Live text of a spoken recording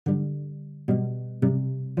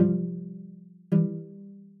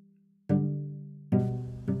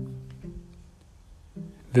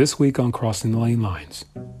This week on Crossing the Lane Lines,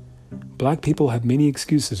 Black people have many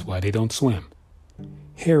excuses why they don't swim.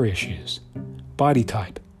 Hair issues, body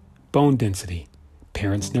type, bone density,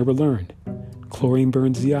 parents never learned, chlorine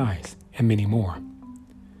burns the eyes, and many more.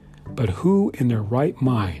 But who in their right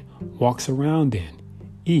mind walks around in,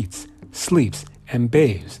 eats, sleeps, and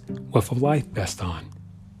bathes with a life vest on?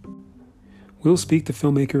 We'll speak to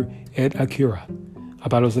filmmaker Ed Akira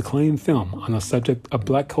about his acclaimed film on the subject of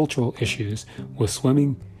black cultural issues with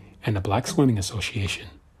swimming and the Black Swimming Association.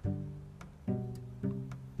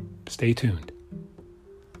 Stay tuned.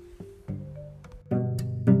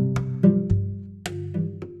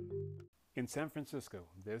 In San Francisco,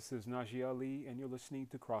 this is Najee Ali, and you're listening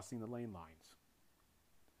to Crossing the Lane Lines.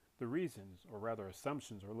 The reasons, or rather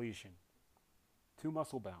assumptions, are lesion. Too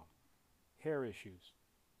muscle bound, hair issues,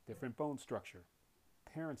 different bone structure,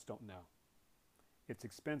 parents don't know. It's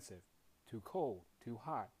expensive, too cold, too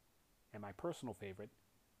hot, and my personal favorite,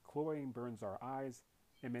 chlorine burns our eyes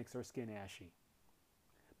and makes our skin ashy.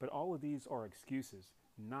 But all of these are excuses,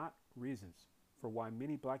 not reasons, for why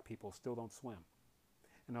many black people still don't swim.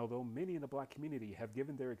 And although many in the black community have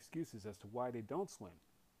given their excuses as to why they don't swim,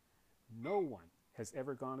 no one has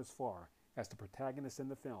ever gone as far as the protagonist in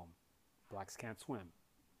the film, Blacks Can't Swim,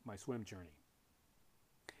 My Swim Journey.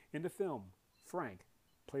 In the film, Frank,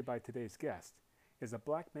 played by today's guest, is a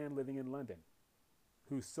black man living in London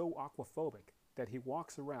who's so aquaphobic that he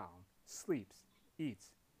walks around, sleeps,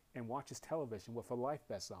 eats, and watches television with a life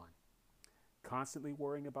vest on, constantly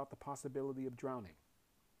worrying about the possibility of drowning.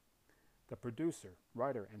 The producer,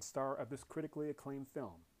 writer, and star of this critically acclaimed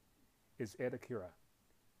film is Ed Akira,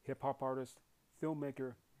 hip-hop artist,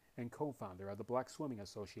 filmmaker, and co-founder of the Black Swimming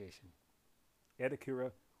Association. Ed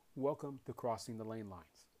Akira, welcome to Crossing the Lane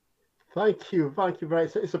Lines. Thank you very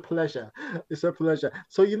much. It's a pleasure. It's a pleasure.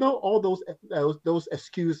 So all those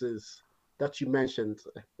excuses that you mentioned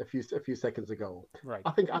a few seconds ago. Right.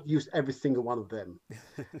 I think I've used every single one of them,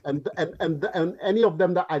 and any of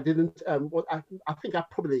them that I didn't. I think I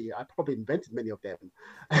probably invented many of them.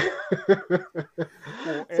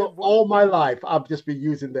 So all my life I've just been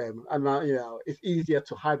using them, and it's easier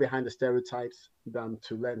to hide behind the stereotypes than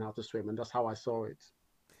to learn how to swim, and that's how I saw it.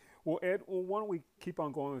 Well, Ed, why don't we keep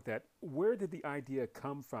on going with that? Where did the idea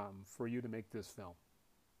come from for you to make this film?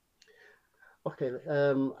 Okay,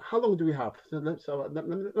 how long do we have? Let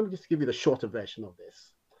me just give you the shorter version of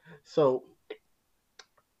this. So,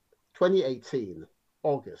 2018,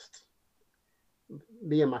 August,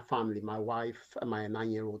 me and my family, my wife and my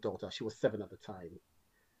 9-year-old daughter, she was 7 at the time,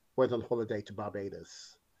 went on holiday to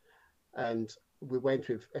Barbados. And we went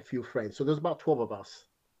with a few friends. So there's about 12 of us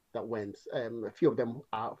that went. A few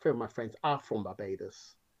of my friends are from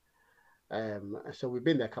Barbados. So we've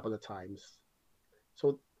been there a couple of times.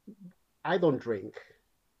 So I don't drink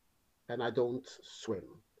and I don't swim.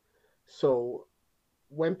 So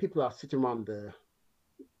when people are sitting around the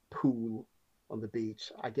pool on the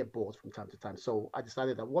beach, I get bored from time to time. So I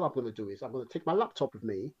decided that what I'm going to do is I'm going to take my laptop with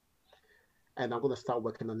me and I'm going to start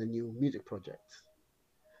working on a new music project.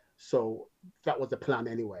 So that was the plan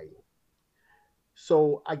anyway.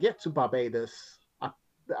 So I get to Barbados.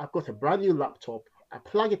 I've got a brand new laptop. I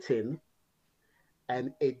plug it in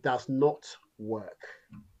and it does not work.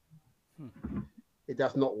 It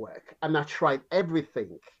does not work. And I tried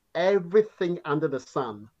everything under the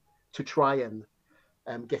sun to try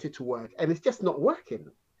and get it to work. And it's just not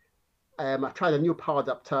working. I tried a new power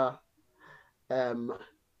adapter.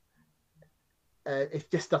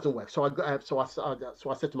 It just doesn't work. So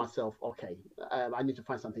I said to myself, okay, I need to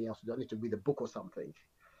find something else to do. I need to read a book or something.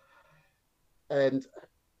 And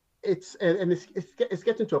it's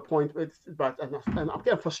getting to a point where and I'm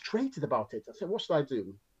getting frustrated about it. I said, what should I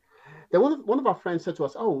do? Then one of our friends said to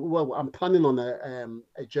us, "Oh, well, I'm planning on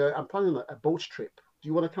I'm planning on a boat trip. Do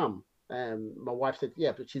you want to come?" My wife said,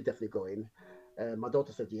 "Yeah, but she's definitely going." My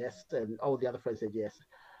daughter said yes, and all the other friends said yes.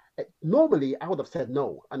 Normally, I would have said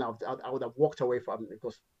no, and I would have walked away from it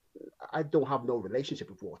because I don't have no relationship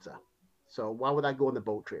with water. So why would I go on a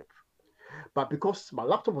boat trip? But because my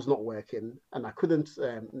laptop was not working and I couldn't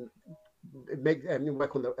make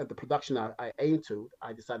work on the production I aimed to,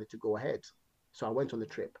 I decided to go ahead. So I went on the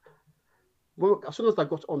trip. Well, as soon as I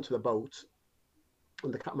got onto the boat,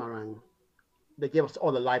 on the catamaran, they gave us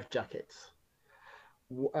all the life jackets.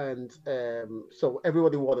 And so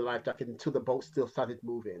everybody wore the life jacket until the boat still started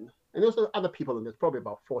moving. And there was other people on there, probably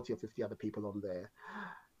about 40 or 50 other people on there.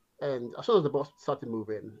 And as soon as the boat started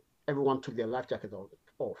moving, everyone took their life jacket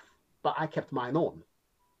off. But I kept mine on.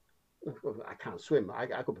 I can't swim. I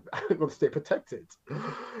got to stay protected.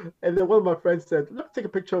 And then one of my friends said, "Look, take a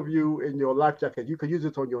picture of you in your life jacket. You could use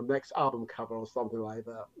it on your next album cover or something like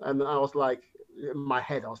that." And I was like, in my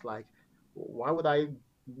head, I was like, why would I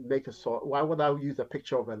make a song? Why would I use a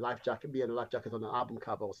picture of a life jacket, be a life jacket on an album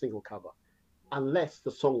cover or single cover, unless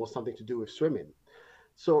the song was something to do with swimming?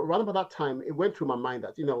 So around about that time, it went through my mind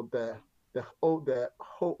that the whole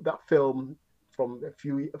that film from a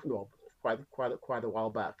few no quite a while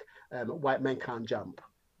back, White Men Can't Jump.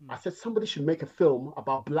 I said somebody should make a film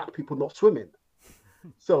about black people not swimming.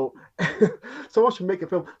 So someone should make a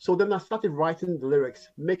film. So then I started writing the lyrics.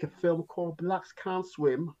 Make a film called Blacks Can't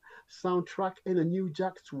Swim. Soundtrack in a New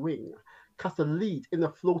Jack's Wing. Cast a lead in a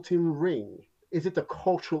floating ring. Is it a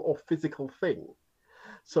cultural or physical thing?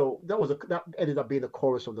 So that ended up being the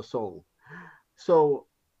chorus of the song. So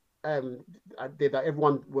um, I did that.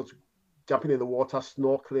 Everyone was jumping in the water,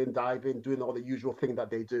 snorkeling, diving, doing all the usual thing that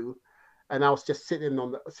they do, and I was just sitting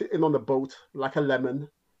on the boat like a lemon.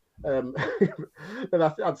 Um, and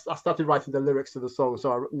I started writing the lyrics to the song.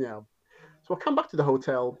 So I come back to the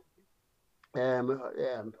hotel.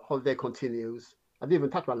 Holiday continues. I didn't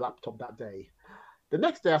even touch my laptop that day. The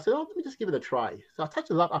next day, I said, "Oh, let me just give it a try." So I touched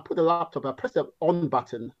the lap. I put the laptop. I pressed the on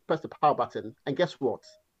button, pressed the power button, and guess what?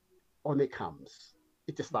 On it comes.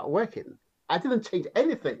 It just started working. I didn't change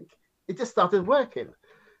anything. It just started working.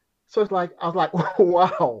 So it's like I was like,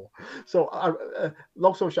 wow. So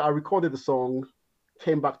long story short, I recorded the song,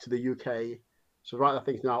 came back to the UK. So right, I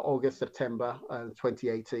think now August, September,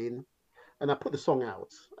 2018, and I put the song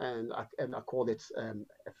out, and I called it a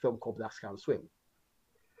film called Blacks Can't Swim.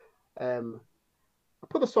 Um, I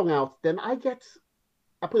put the song out, then I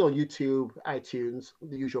put it on YouTube, iTunes,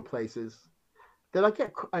 the usual places. Then I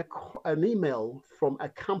get an email from a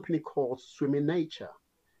company called Swimming Nature,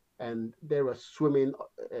 and they're a swimming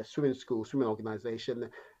school, swimming organization,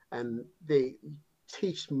 and they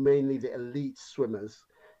teach mainly the elite swimmers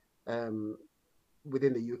um,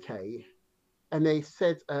 within the UK. And they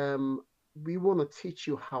said, we want to teach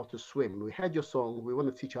you how to swim. We heard your song. We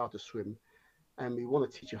want to teach you how to swim, and we want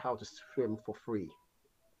to teach you how to swim for free.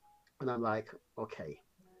 And I'm like, okay.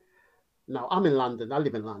 Now I'm in London. I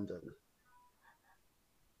live in London.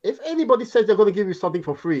 If anybody says they're going to give you something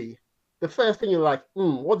for free, the first thing you're like,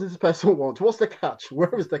 what does this person want? What's the catch?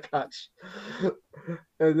 Where is the catch?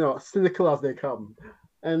 And cynical as they come.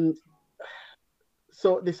 And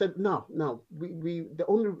so they said, no, no, we the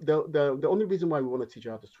only reason why we want to teach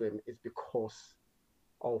you how to swim is because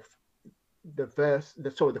of the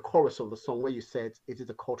chorus of the song where you said, is it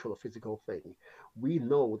a cultural or physical thing? We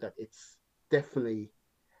know that it's definitely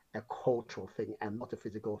a cultural thing and not a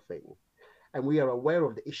physical thing. And we are aware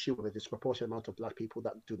of the issue with a disproportionate amount of black people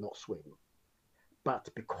that do not swim. But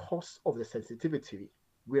because of the sensitivity,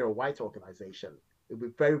 we're a white organization. It will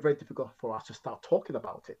be very, very difficult for us to start talking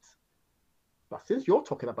about it. But since you're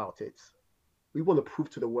talking about it, we want to prove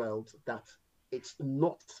to the world that it's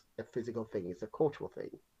not a physical thing, it's a cultural thing.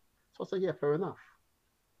 So I said, yeah, fair enough.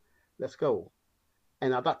 Let's go.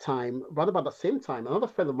 And at that time, right about the same time, another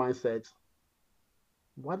friend of mine said,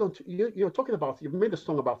 why don't you're talking about, you've made a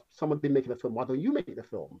song about somebody making a film, why don't you make the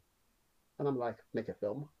film? And I'm like, make a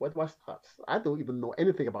film? Where do I start? I don't even know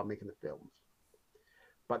anything about making the films.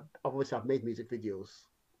 But obviously, I've made music videos,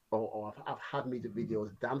 or I've had music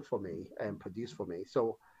videos done for me and produced for me.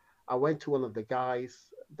 So I went to one of the guys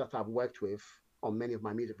that I've worked with on many of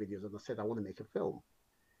my music videos, and I said, I want to make a film.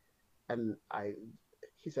 And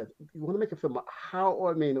he said, you want to make a film? How?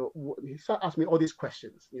 I mean, he started asking me all these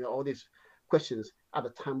questions, all these questions at the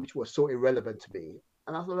time which were so irrelevant to me.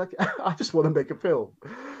 And I was like, I just want to make a film.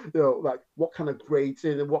 Like what kind of grades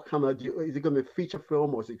and what kind of, is it going to be a feature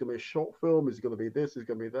film or is it going to be a short film? Is it going to be this? Is it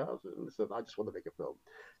going to be that? Listen, I just want to make a film.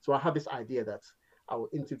 So I had this idea that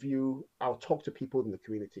I'll talk to people in the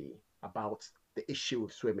community about the issue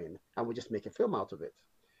of swimming and we just make a film out of it.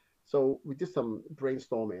 So we did some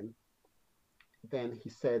brainstorming. Then he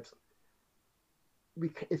said, the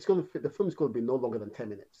film is going to be no longer than 10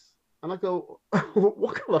 minutes. And I go,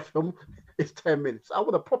 what kind of film is 10 minutes? I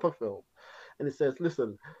want a proper film. And he says,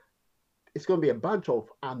 listen, it's going to be a bunch of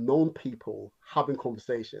unknown people having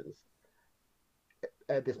conversations.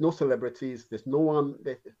 There's no celebrities. There's no one.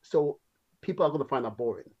 So people are going to find that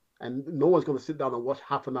boring. And no one's going to sit down and watch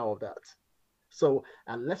half an hour of that. So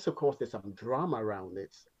unless, of course, there's some drama around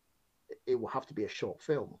it, it will have to be a short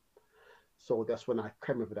film. So that's when I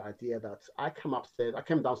came up with the idea that I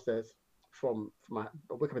came downstairs I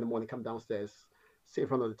wake up in the morning, come downstairs, sit in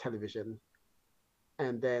front of the television,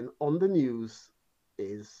 and then on the news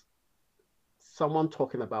is someone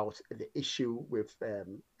talking about the issue with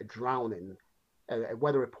drowning, a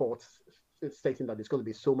weather report stating that there's going to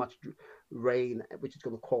be so much rain, which is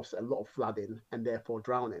going to cause a lot of flooding and therefore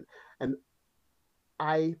drowning. And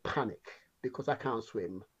I panic because I can't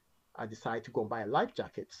swim. I decide to go and buy a life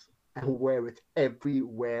jacket. and wear it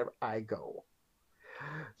everywhere I go.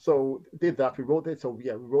 So did that. We wrote it. So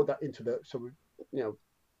yeah, we wrote that into the. So we, you know,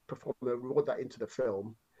 performed. We wrote that into the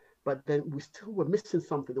film, but then we still were missing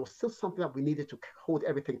something. There was still something that we needed to hold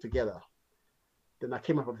everything together. Then I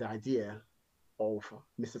came up with the idea of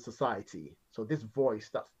Mr. Society. So this voice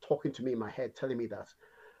that's talking to me in my head, telling me that,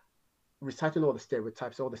 reciting all the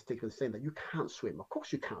stereotypes, all the stigmas, saying that you can't swim. Of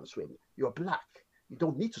course you can't swim. You're black. You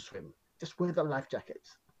don't need to swim. Just wear the life jacket.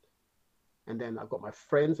 And then I've got my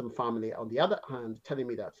friends and family on the other hand telling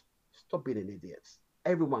me that stop being an idiot.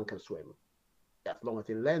 Everyone can swim as long as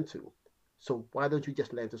they learn to. So why don't you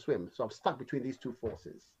just learn to swim? So I'm stuck between these two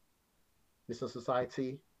forces, Mr.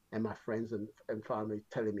 Society and my friends and family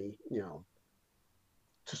telling me,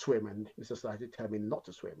 to swim, and Mr. Society telling me not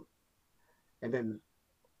to swim. And then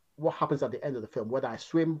what happens at the end of the film, whether I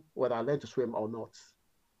swim, whether I learn to swim or not.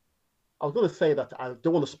 I was going to say that I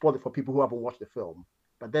don't want to spoil it for people who haven't watched the film.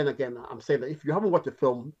 But then again, I'm saying that if you haven't watched the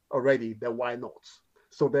film already, then why not?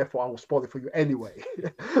 So therefore, I will spoil it for you anyway.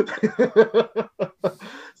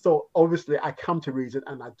 So obviously, I come to reason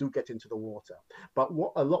and I do get into the water. But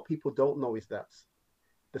what a lot of people don't know is that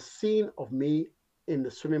the scene of me in the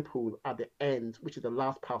swimming pool at the end, which is the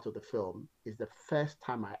last part of the film, is the first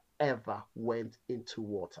time I ever went into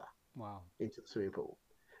water, Wow. into the swimming pool.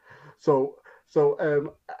 So,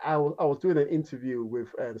 I was doing an interview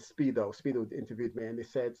with Speedo. Speedo interviewed me, and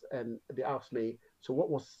and they asked me, so what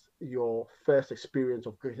was your first experience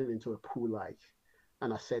of getting into a pool like?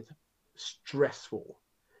 And I said, stressful.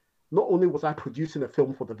 Not only was I producing a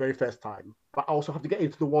film for the very first time, but I also have to get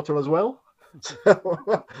into the water as well.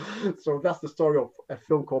 So that's the story of a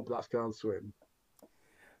film called Black Can't Swim.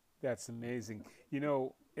 That's amazing. You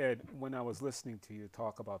know, Ed, when I was listening to you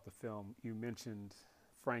talk about the film, you mentioned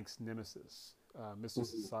Frank's nemesis, Mr. Mhm.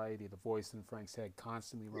 Society, the voice in Frank's head,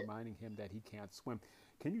 constantly Yeah. reminding him that he can't swim.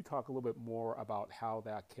 Can you talk a little bit more about how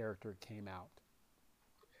that character came out?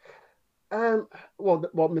 Um, well,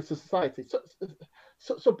 Mr. Society.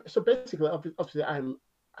 So basically, obviously,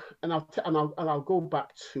 and I'll go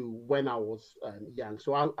back to when I was young.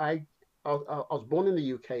 So I was born in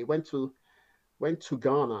the UK. Went to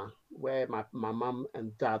Ghana, where my mum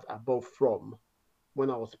and dad are both from. When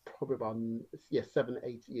I was probably about, yeah, 7,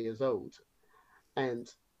 8 years old, and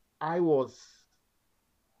I was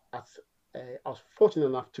at I was fortunate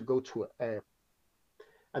enough to go to an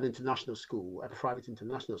international school, a private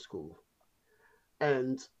international school,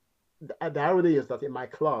 and the irony is that in my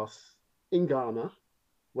class in Ghana,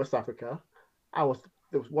 West Africa, I was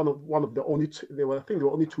there was one of the only two, there were I think there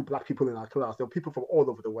were only two black people in our class. There were people from all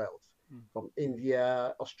over the world, Mm. from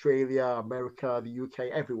India, Australia, America, the UK,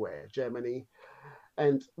 everywhere, Germany.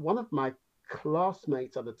 And one of my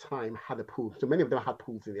classmates at the time had a pool. So many of them had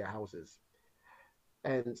pools in their houses.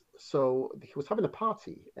 And so he was having a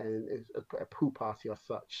party, and it was a pool party or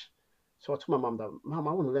such. So I told my mum that, Mum,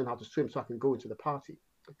 I want to learn how to swim so I can go into the party.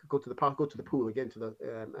 I could go to the park, go to the pool, and get into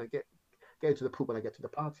get into the pool when I get to the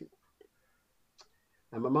party.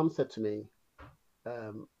 And my mum said to me,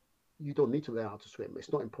 um, "You don't need to learn how to swim.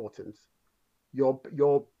 It's not important. Your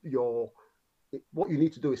what you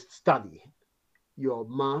need to do is study your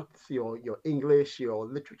maths, your English, your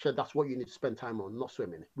literature. That's what you need to spend time on, not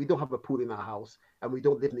swimming. We don't have a pool in our house, and we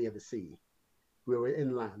don't live near the sea. We're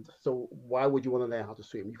inland. So why would you want to learn how to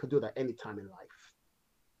swim? You can do that any time in life."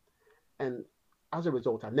 And as a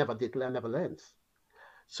result, I never did. I never learned.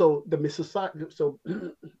 So the Miss Society, so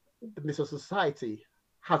the Miss Society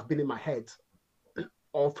has been in my head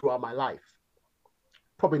all throughout my life.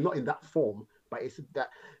 Probably not in that form, but it's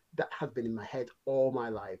that has been in my head all my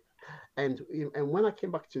life. And when I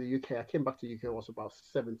came back to the UK, I came back to the UK. I was about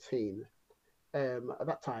 17. At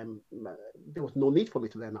that time, there was no need for me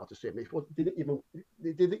to learn how to swim. It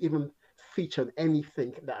didn't even feature in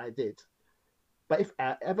anything that I did. But if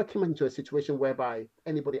I ever came into a situation whereby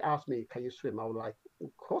anybody asked me, "Can you swim?" I was like,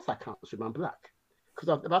 "Of course I can't swim. I'm black."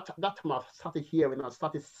 Because that time I started hearing, I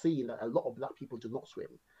started seeing that a lot of black people do not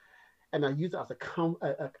swim, and I use it as a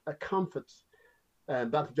comfort,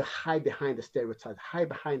 that to hide behind the stereotypes, hide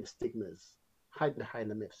behind the stigmas, hide behind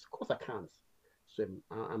the myths. Of course I can't swim.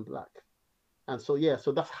 I'm black. And so yeah,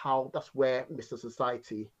 so that's where Mr.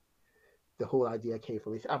 Society, the whole idea came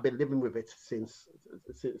from. I've been living with it since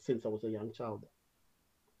I was a young child.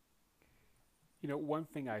 You know, one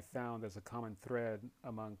thing I found as a common thread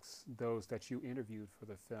amongst those that you interviewed for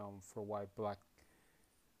the film for why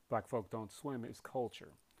black folk don't swim is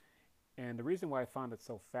culture. And the reason why I found it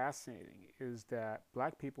so fascinating is that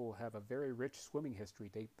black people have a very rich swimming history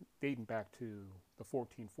dating back to the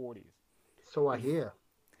 1440s. So I And, hear.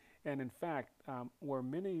 and in fact, where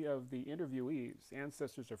many of the interviewees'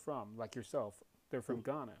 ancestors are from, like yourself, they're from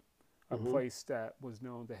Ghana. a Hmm. place that was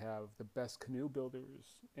known to have the best canoe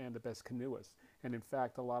builders and the best canoeists. And in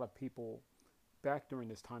fact, a lot of people back during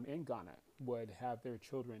this time in Ghana would have their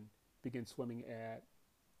children begin swimming at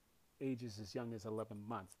ages as young as 11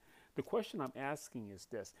 months. The question I'm asking is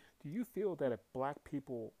this: do you feel that if black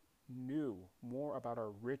people knew more about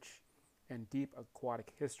our rich and deep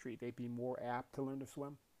aquatic history, they'd be more apt to learn to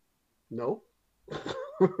swim? No.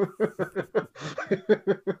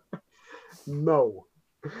 No.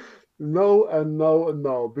 No and no and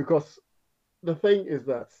no. Because the thing is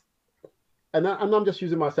that, and I'm just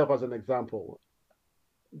using myself as an example.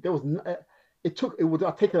 There was it would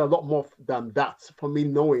have taken a lot more than that for me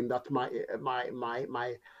knowing that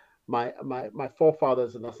my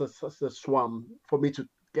forefathers and ancestors swam for me to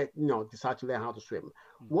decide to learn how to swim.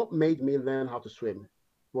 Mm. What made me learn how to swim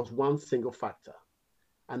was one single factor,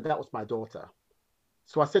 and that was my daughter.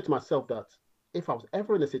 So I said to myself that if I was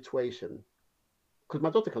ever in a situation, because my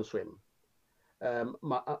daughter can swim,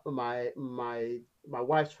 my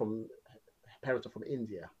wife's from parents are from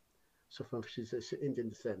India, so she's Indian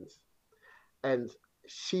descent, and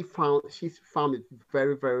she found it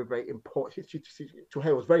very important. To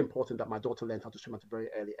her, it was very important that my daughter learned how to swim at a very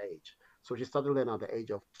early age. So she started learning at the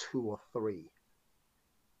age of 2 or 3.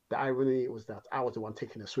 The irony was that I was the one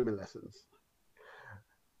taking the swimming lessons.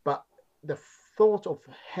 But the thought of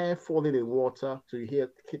her falling in water, so you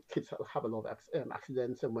hear kids have a lot of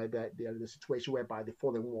accidents, and where they're in a situation whereby they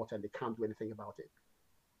fall in water and they can't do anything about it.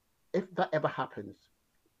 If that ever happens,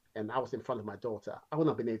 and I was in front of my daughter, I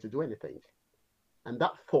wouldn't have been able to do anything. And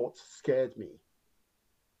that thought scared me.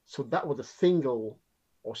 So that was the single,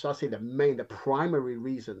 or shall I say the primary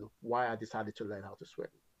reason why I decided to learn how to swim,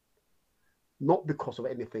 not because of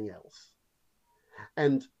anything else.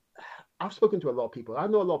 And I've spoken to a lot of people. I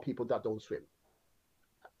know a lot of people that don't swim,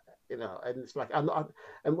 and it's like and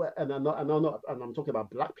I'm talking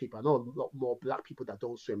about black people. I know a lot more black people that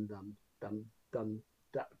don't swim than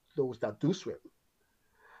that those that do swim.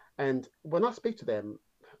 And when I speak to them,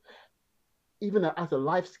 even as a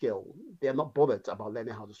life skill, they're not bothered about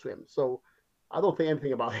learning how to swim. So I don't think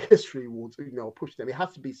anything about history would, push them. It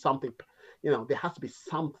has to be something, there has to be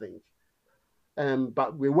something.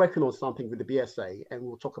 But we're working on something with the BSA, and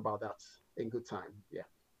we'll talk about that in good time. Yeah.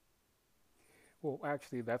 Well,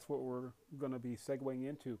 actually, that's what we're going to be segueing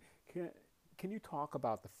into. Can, can you talk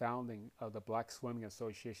about the founding of the Black Swimming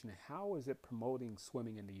Association and how is it promoting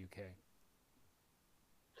swimming in the UK?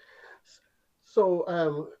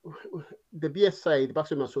 So the BSA, the Black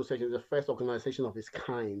Swimming Association, is the first organization of its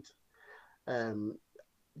kind um,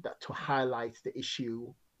 that to highlight the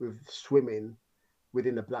issue with swimming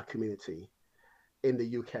within the Black community in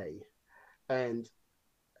the UK, and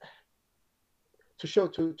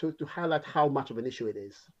to highlight how much of an issue it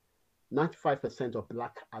is. 95% of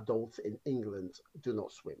Black adults in England do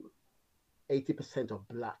not swim. 80% of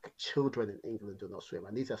Black children in England do not swim,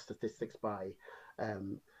 and these are statistics by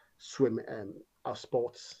um, swim our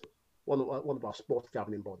sports. One of our sports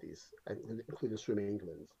governing bodies, including Swimming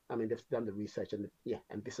England. I mean, they've done the research, and yeah,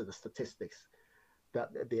 and these are the statistics that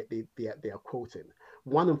they are quoting.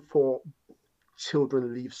 1 in 4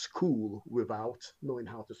 children leave school without knowing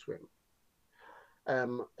how to swim.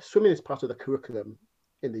 Swimming is part of the curriculum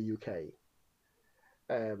in the UK.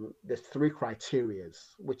 There's 3 criterias,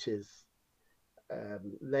 which is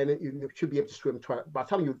learning. You should be able to swim. By the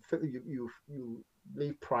time you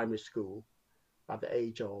leave primary school at the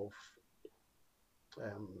age of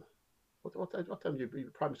um, what time do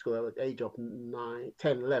you primary school at the age of 9,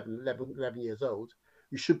 10, 11 years old,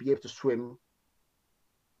 you should be able to swim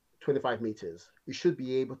 25 meters. You should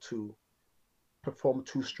be able to perform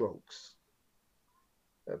 2 strokes,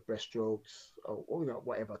 breaststrokes, or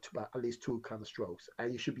whatever, at least 2 kind of strokes,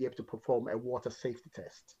 and you should be able to perform a water safety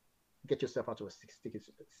test, get yourself out of a sticky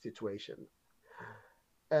situation.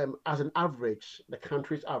 As an average, the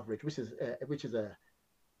country's average, which is a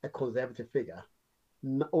conservative figure,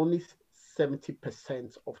 only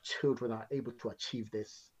 70% of children are able to achieve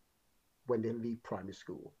this when they leave primary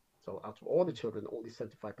school. So out of all the children, only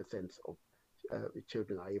 75% of the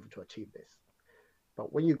children are able to achieve this.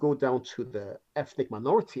 But when you go down to the ethnic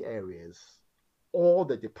minority areas, all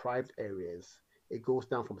the deprived areas, it goes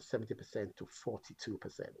down from 70% to 42%.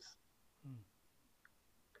 Mm.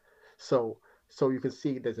 So so you can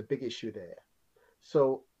see there's a big issue there.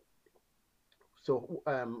 So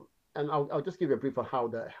and I'll just give you a brief on how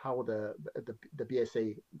the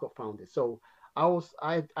BSA got founded. So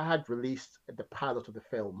I had released the pilot of the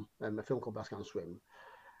film, a film called Basque and Swim,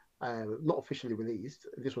 not officially released.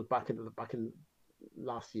 This was back in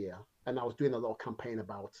last year, and I was doing a lot of campaign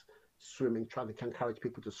about swimming, trying to encourage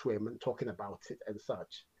people to swim and talking about it and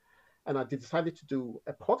such. and I decided to do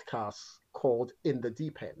a podcast called In the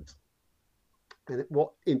Deep End. And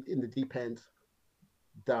what in the Deep End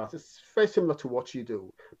does, it's very similar to what you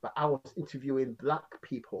do, but I was interviewing black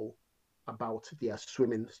people about their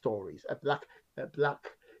swimming stories, a black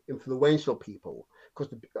influential people,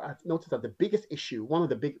 because I've noticed that the biggest issue, one of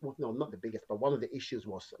the big, well, no, not the biggest, but one of the issues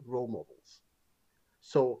was role models.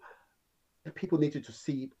 So people needed to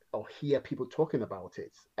see or hear people talking about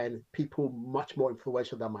it, and people much more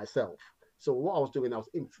influential than myself. So what I was doing, I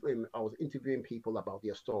was interviewing people about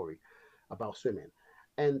their story about swimming,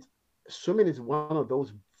 and swimming is one of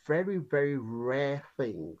those very very rare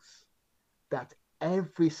things that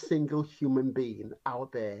every single human being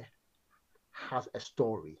out there has a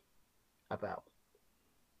story about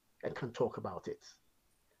and can talk about it.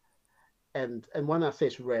 And when I say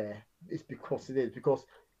it's rare, it's because it is, because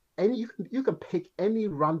any you can pick any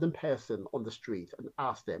random person on the street and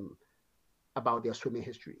ask them about their swimming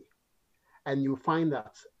history, and you'll find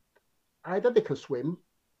that either they can swim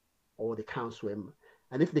or they can't swim.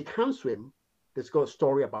 And if they can swim, there's got a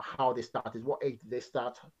story about how they started, what age did they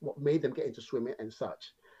start, what made them get into swimming and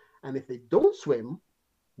such. And if they don't swim,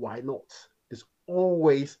 why not? There's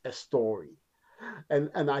always a story.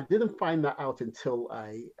 And I didn't find that out until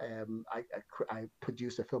I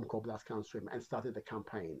produced a film called Blacks Can't Swim and started the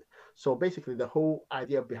campaign. So basically, the whole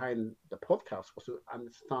idea behind the podcast was to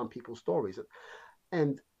understand people's stories,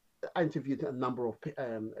 and I interviewed a number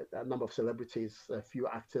of celebrities, a few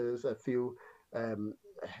actors, a few um,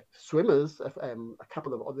 swimmers, a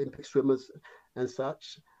couple of Olympic swimmers, and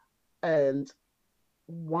such. And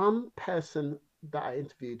one person that I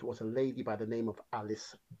interviewed was a lady by the name of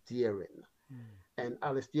Alice Deering, Mm. and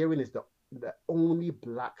Alice Deering is the only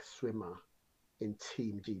black swimmer in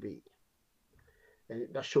Team GB.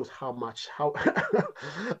 And that shows how much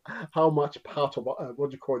part of what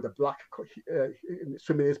do you call it, the black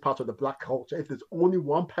swimming is part of the black culture. If there's only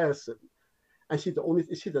one person, and she's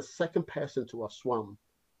the second person to have swum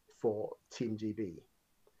for Team GB.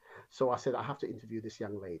 So I said I have to interview this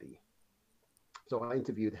young lady. So I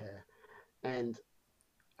interviewed her, and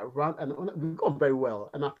and we got on very well.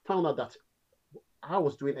 And I found out that I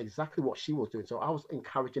was doing exactly what she was doing. So I was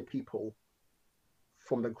encouraging people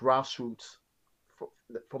from the grassroots,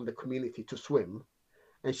 from the community to swim,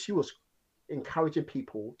 and she was encouraging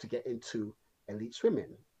people to get into elite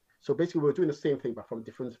swimming. So basically, we were doing the same thing, but from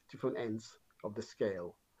different ends of the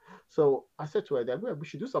scale. So I said to her that, well, we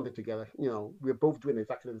should do something together. You know, we're both doing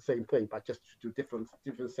exactly the same thing, but just to do different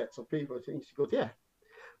sets of people. And she goes, yeah.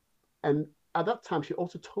 And at that time, she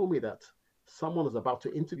also told me that someone was about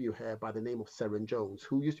to interview her by the name of Seren Jones,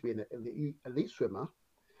 who used to be an elite swimmer,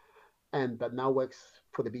 and but now works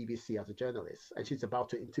for the BBC as a journalist. And she's about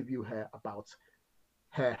to interview her about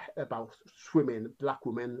swimming, black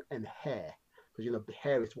women, and hair. Because you know,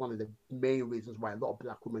 hair is one of the main reasons why a lot of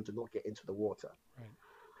black women do not get into the water. Right.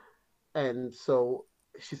 And so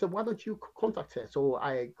she said, "Why don't you contact her?" So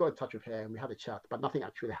I got in touch with her, and we had a chat, but nothing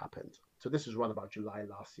actually happened. So this is around about July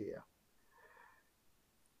last year.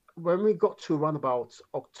 When we got to around about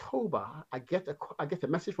October, I get a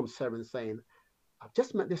message from Seren saying, "I've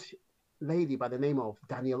just met this lady by the name of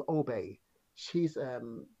Danielle Obey. She's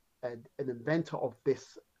an inventor of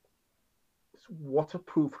this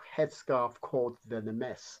waterproof headscarf called the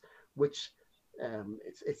Nemes, which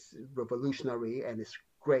it's revolutionary and it's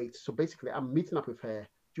great. So basically, I'm meeting up with her.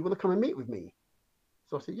 Do you want to come and meet with me?"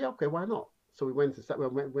 So I said, "Yeah, okay, why not?" So we went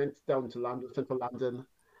down to London, central London,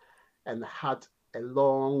 and had a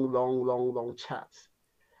long chat.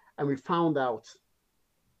 And we found out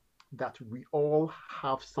that we all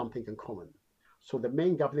have something in common. So the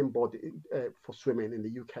main governing body for swimming in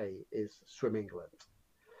the UK is Swim England.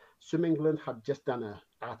 Swim England had just done an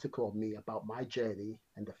article on me about my journey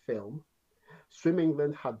and the film. Swim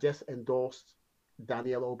England had just endorsed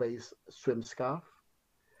Danielle Obey's swim scarf.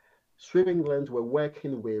 Swim England were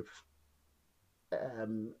working with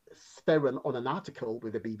Sperrin on an article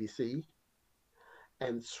with the BBC,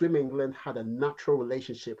 and Swim England had a natural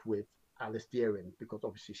relationship with Alice Deering because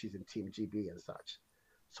obviously she's in Team GB and such.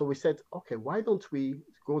 So we said, okay, why don't we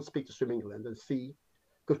go and speak to Swim England and see,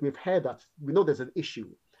 because we've heard that we know there's an issue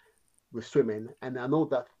with swimming, and I know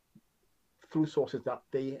that through sources that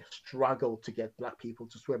they struggle to get black people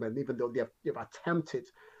to swim, and even though they've attempted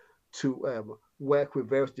to work with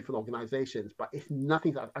various different organizations, but if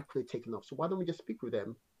nothing's actually taken up. So why don't we just speak with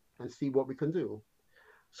them and see what we can do?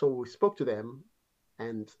 So we spoke to them,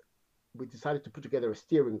 and we decided to put together a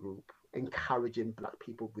steering group encouraging black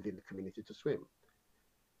people within the community to swim.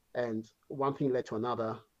 And one thing led to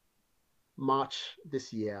another. March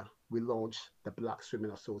this year, we launched the Black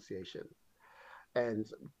Swimming Association. And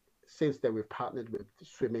since then, we've partnered with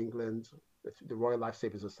Swim England, the Royal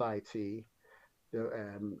Lifesaving Society, the,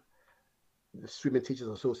 um, the Swimming Teachers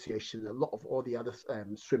Association, a lot of all the other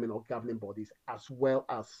swimming or governing bodies, as well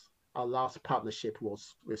as our last partnership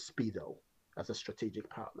was with Speedo as a strategic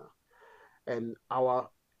partner. And our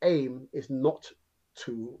aim is not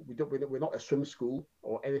to, we're not a swim school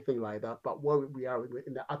or anything like that, but what we are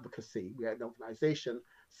in the advocacy, we are an organization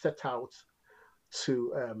set out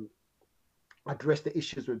to address the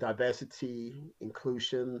issues with diversity,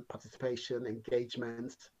 inclusion, participation,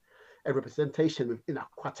 engagement, and representation within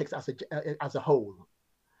aquatics as a whole.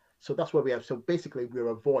 So that's what we have. So basically, we're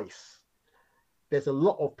a voice. There's a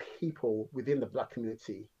lot of people within the Black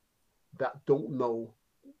community that don't know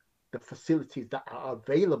the facilities that are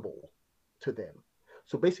available to them.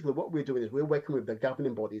 So basically, what we're doing is we're working with the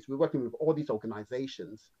governing bodies, we're working with all these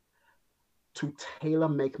organizations to tailor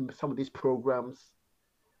make some of these programs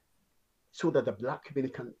so that the Black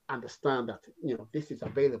community can understand that, you know, this is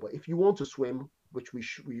available. If you want to swim, which we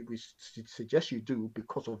suggest you do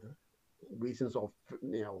because of reasons of,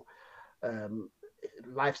 you know,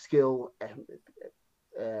 life skill,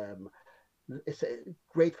 it's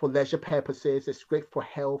great for leisure purposes, it's great for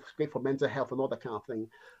health, it's great for mental health and all that kind of thing.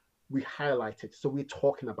 We highlight it, so we're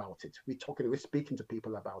talking about it. We're speaking to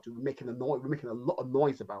people about it. We're making a lot of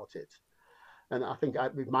noise about it. And I think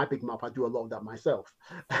with my big mouth, I do a lot of that myself.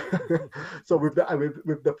 So with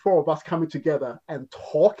the four of us coming together and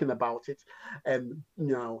talking about it, and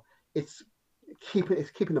you know, it's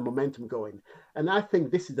keeping the momentum going. And I think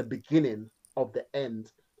this is the beginning of the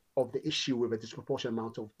end of the issue with a disproportionate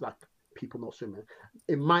amount of Black people not swimming.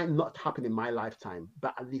 It might not happen in my lifetime,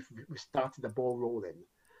 but at least we started the ball rolling.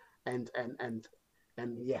 And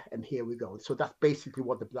yeah, and here we go. So that's basically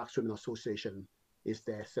what the Black Swimming Association is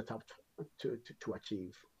there set up to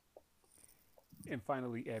achieve. And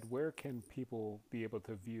finally, Ed, where can people be able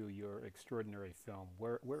to view your extraordinary film?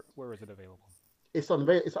 Where is it available? It's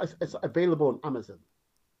available on Amazon.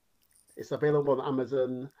 It's available on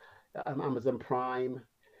Amazon, Amazon Prime.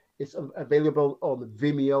 It's available on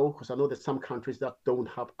Vimeo, because I know there's some countries that don't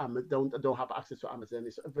have access to Amazon.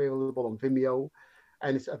 It's available on Vimeo,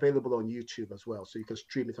 and it's available on YouTube as well. So you can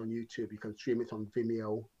stream it on YouTube. You can stream it on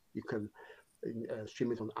Vimeo. You can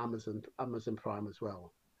stream it on Amazon Prime as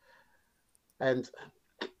well. And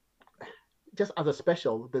just as a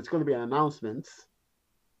special, there's going to be an announcement.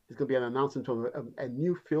 There's going to be an announcement of a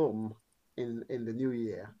new film in the new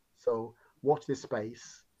year. So watch this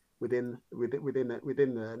space. Within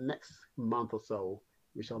the next month or so,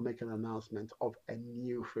 we shall make an announcement of a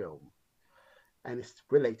new film, and it's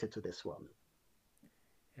related to this one.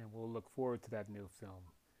 And we'll look forward to that new film.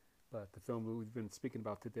 But the film we've been speaking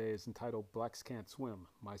about today is entitled Blacks Can't Swim,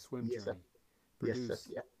 My Swim Yes, Journey. sir. Produced, Yes,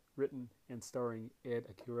 sir. Yeah. written, and starring Ed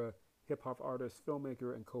Akira, hip-hop artist,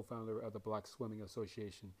 filmmaker, and co-founder of the Black Swimming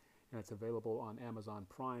Association. And it's available on Amazon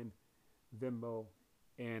Prime, Vimeo,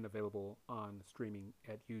 and available on streaming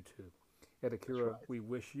at YouTube. Ed Akira, right. we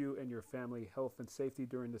wish you and your family health and safety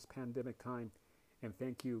during this pandemic time. And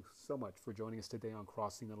thank you so much for joining us today on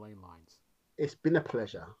Crossing the Lane Lines. It's been a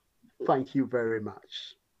pleasure. Thank you very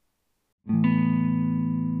much.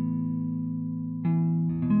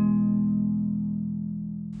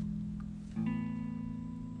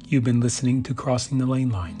 You've been listening to Crossing the Lane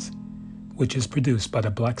Lines, which is produced by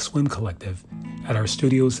the Black Swim Collective at our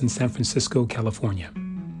studios in San Francisco, California.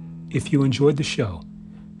 If you enjoyed the show,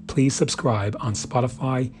 please subscribe on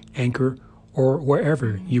Spotify, Anchor, or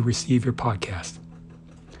wherever you receive your podcast.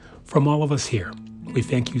 From all of us here, we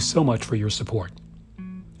thank you so much for your support.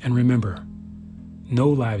 And remember, no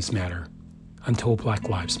lives matter until Black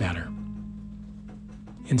Lives Matter.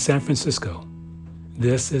 In San Francisco,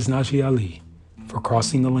 this is Najee Ali for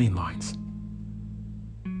Crossing the Lane Lines.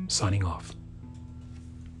 Signing off.